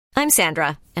I'm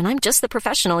Sandra, and I'm just the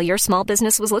professional your small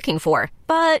business was looking for.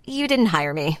 But you didn't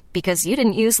hire me because you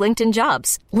didn't use LinkedIn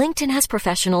Jobs. LinkedIn has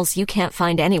professionals you can't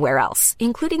find anywhere else,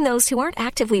 including those who aren't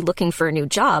actively looking for a new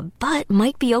job, but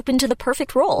might be open to the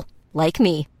perfect role, like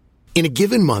me. In a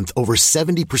given month, over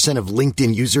 70% of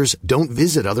LinkedIn users don't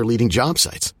visit other leading job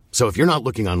sites. So if you're not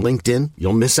looking on LinkedIn,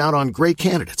 you'll miss out on great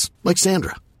candidates like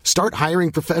Sandra. Start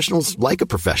hiring professionals like a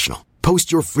professional.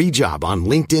 Post your free job on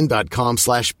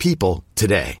linkedin.com/people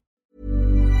today.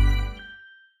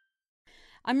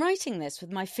 I'm writing this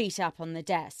with my feet up on the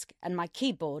desk and my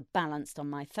keyboard balanced on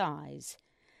my thighs.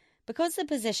 Because the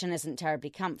position isn't terribly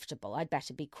comfortable, I'd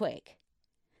better be quick.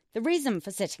 The reason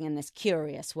for sitting in this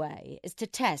curious way is to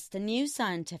test a new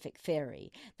scientific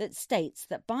theory that states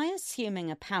that by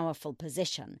assuming a powerful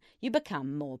position, you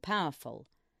become more powerful.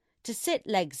 To sit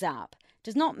legs up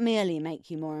does not merely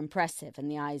make you more impressive in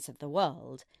the eyes of the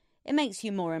world, it makes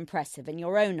you more impressive in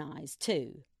your own eyes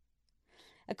too.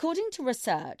 According to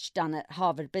research done at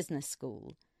Harvard Business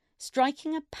School,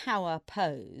 striking a power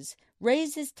pose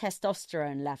raises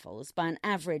testosterone levels by an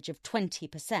average of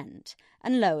 20%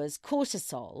 and lowers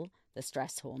cortisol, the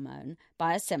stress hormone,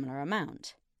 by a similar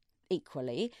amount.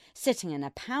 Equally, sitting in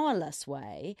a powerless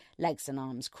way, legs and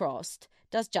arms crossed,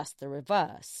 does just the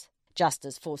reverse. Just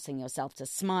as forcing yourself to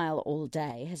smile all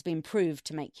day has been proved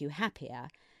to make you happier,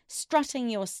 strutting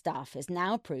your stuff is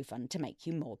now proven to make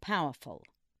you more powerful.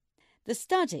 The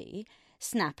study,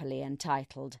 snappily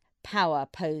entitled Power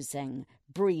Posing,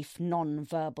 Brief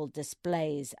Non-Verbal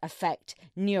Displays Affect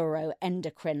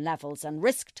Neuroendocrine Levels and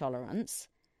Risk Tolerance,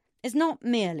 is not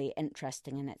merely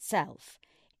interesting in itself.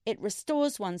 It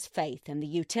restores one's faith in the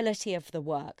utility of the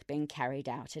work being carried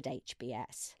out at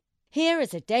HBS. Here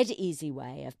is a dead easy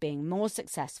way of being more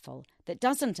successful that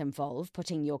doesn't involve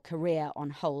putting your career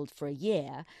on hold for a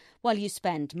year while you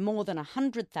spend more than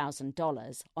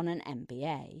 $100,000 on an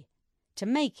MBA. To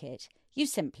make it, you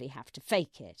simply have to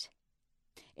fake it.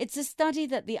 It's a study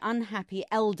that the unhappy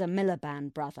elder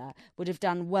Miliband brother would have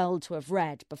done well to have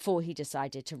read before he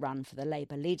decided to run for the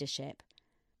Labour leadership.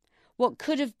 What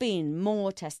could have been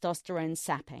more testosterone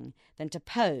sapping than to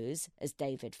pose, as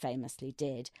David famously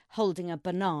did, holding a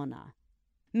banana?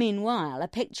 Meanwhile, a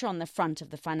picture on the front of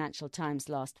the Financial Times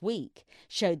last week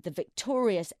showed the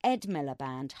victorious Ed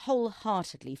Miliband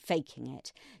wholeheartedly faking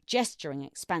it, gesturing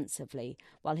expansively,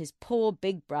 while his poor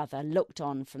big brother looked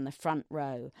on from the front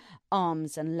row,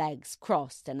 arms and legs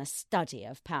crossed in a study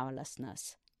of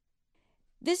powerlessness.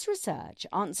 This research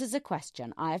answers a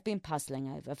question I have been puzzling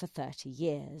over for 30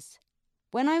 years.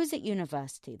 When I was at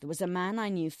university, there was a man I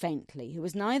knew faintly who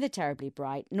was neither terribly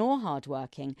bright nor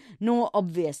hard-working nor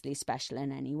obviously special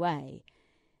in any way.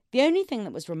 The only thing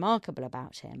that was remarkable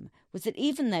about him was that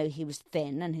even though he was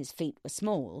thin and his feet were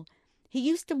small, he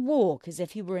used to walk as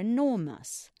if he were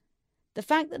enormous. The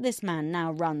fact that this man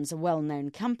now runs a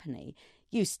well-known company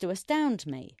used to astound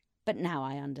me, but now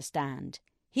I understand.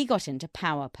 He got into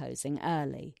power posing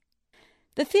early.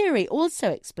 The theory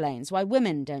also explains why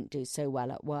women don't do so well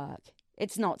at work.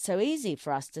 It's not so easy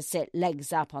for us to sit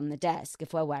legs up on the desk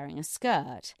if we're wearing a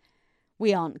skirt.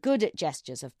 We aren't good at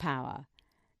gestures of power,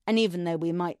 and even though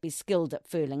we might be skilled at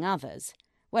fooling others,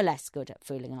 we're less good at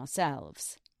fooling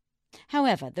ourselves.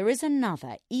 However, there is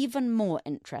another, even more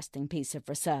interesting piece of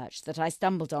research that I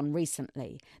stumbled on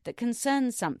recently that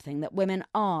concerns something that women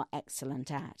are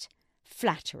excellent at: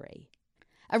 flattery.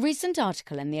 A recent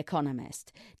article in The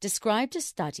Economist described a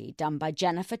study done by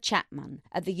Jennifer Chapman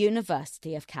at the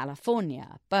University of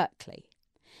California, Berkeley.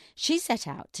 She set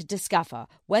out to discover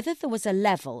whether there was a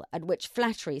level at which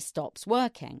flattery stops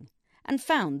working, and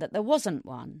found that there wasn't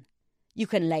one. You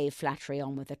can lay flattery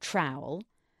on with a trowel,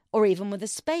 or even with a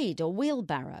spade or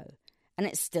wheelbarrow, and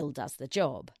it still does the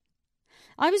job.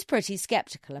 I was pretty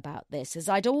sceptical about this, as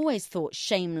I'd always thought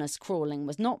shameless crawling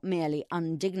was not merely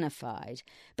undignified,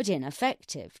 but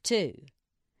ineffective too.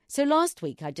 So last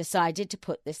week I decided to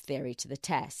put this theory to the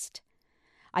test.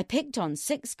 I picked on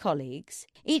 6 colleagues,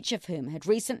 each of whom had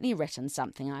recently written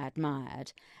something I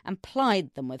admired, and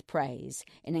plied them with praise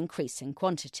in increasing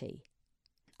quantity.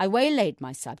 I waylaid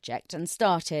my subject and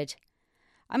started,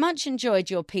 "I much enjoyed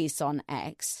your piece on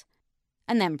X,"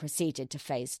 and then proceeded to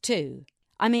phase 2.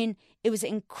 I mean, it was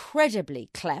incredibly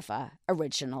clever,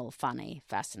 original, funny,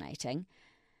 fascinating.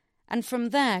 And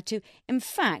from there to, in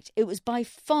fact, it was by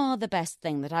far the best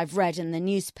thing that I've read in the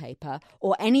newspaper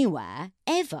or anywhere,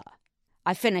 ever.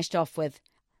 I finished off with,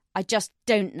 "I just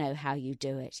don't know how you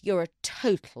do it. You're a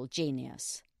total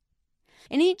genius."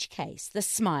 In each case, the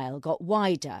smile got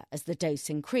wider as the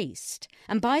dose increased,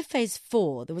 and by phase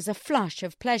 4 there was a flush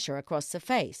of pleasure across the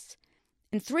face.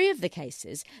 In 3 of the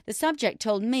cases, the subject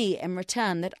told me in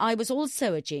return that I was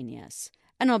also a genius,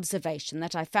 an observation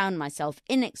that I found myself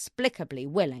inexplicably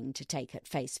willing to take at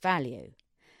face value.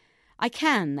 I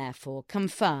can, therefore,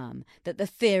 confirm that the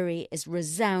theory is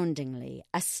resoundingly,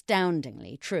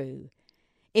 astoundingly true.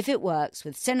 If it works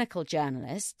with cynical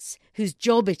journalists, whose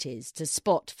job it is to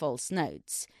spot false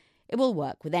notes, it will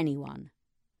work with anyone.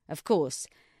 Of course,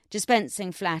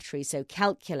 dispensing flattery so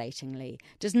calculatingly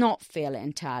does not feel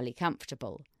entirely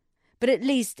comfortable, but at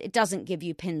least it doesn't give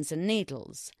you pins and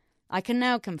needles. I can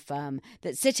now confirm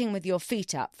that sitting with your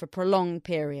feet up for prolonged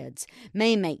periods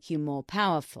may make you more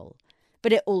powerful,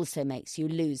 but it also makes you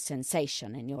lose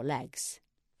sensation in your legs.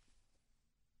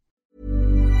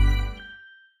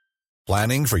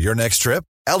 Planning for your next trip?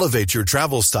 Elevate your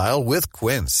travel style with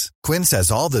Quince. Quince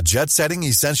has all the jet-setting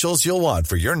essentials you'll want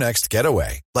for your next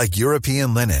getaway, like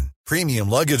European linen, premium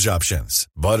luggage options,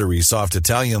 buttery soft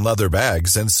Italian leather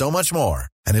bags, and so much more.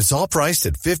 And it's all priced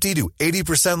at 50 to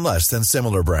 80% less than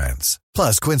similar brands.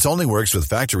 Plus, Quince only works with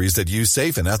factories that use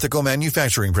safe and ethical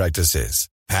manufacturing practices.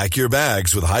 Pack your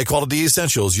bags with high-quality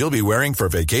essentials you'll be wearing for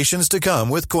vacations to come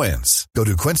with Quince. Go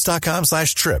to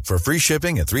quince.com/trip for free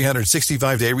shipping and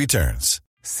 365-day returns.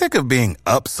 Sick of being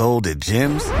upsold at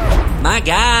gyms? My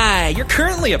guy, you're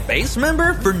currently a base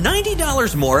member? For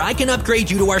 $90 more, I can upgrade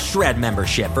you to our Shred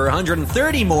membership. For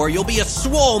 $130 more, you'll be a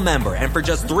Swole member. And for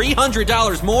just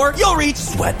 $300 more, you'll reach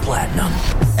Sweat Platinum.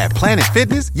 At Planet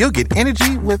Fitness, you'll get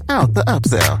energy without the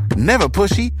upsell. Never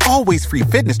pushy, always free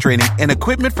fitness training and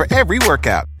equipment for every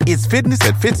workout. It's fitness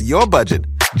that fits your budget.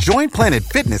 Join Planet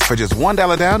Fitness for just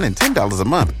 $1 down and $10 a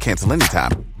month. Cancel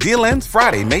anytime. Deal ends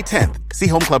Friday, May 10th. See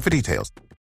Home Club for details.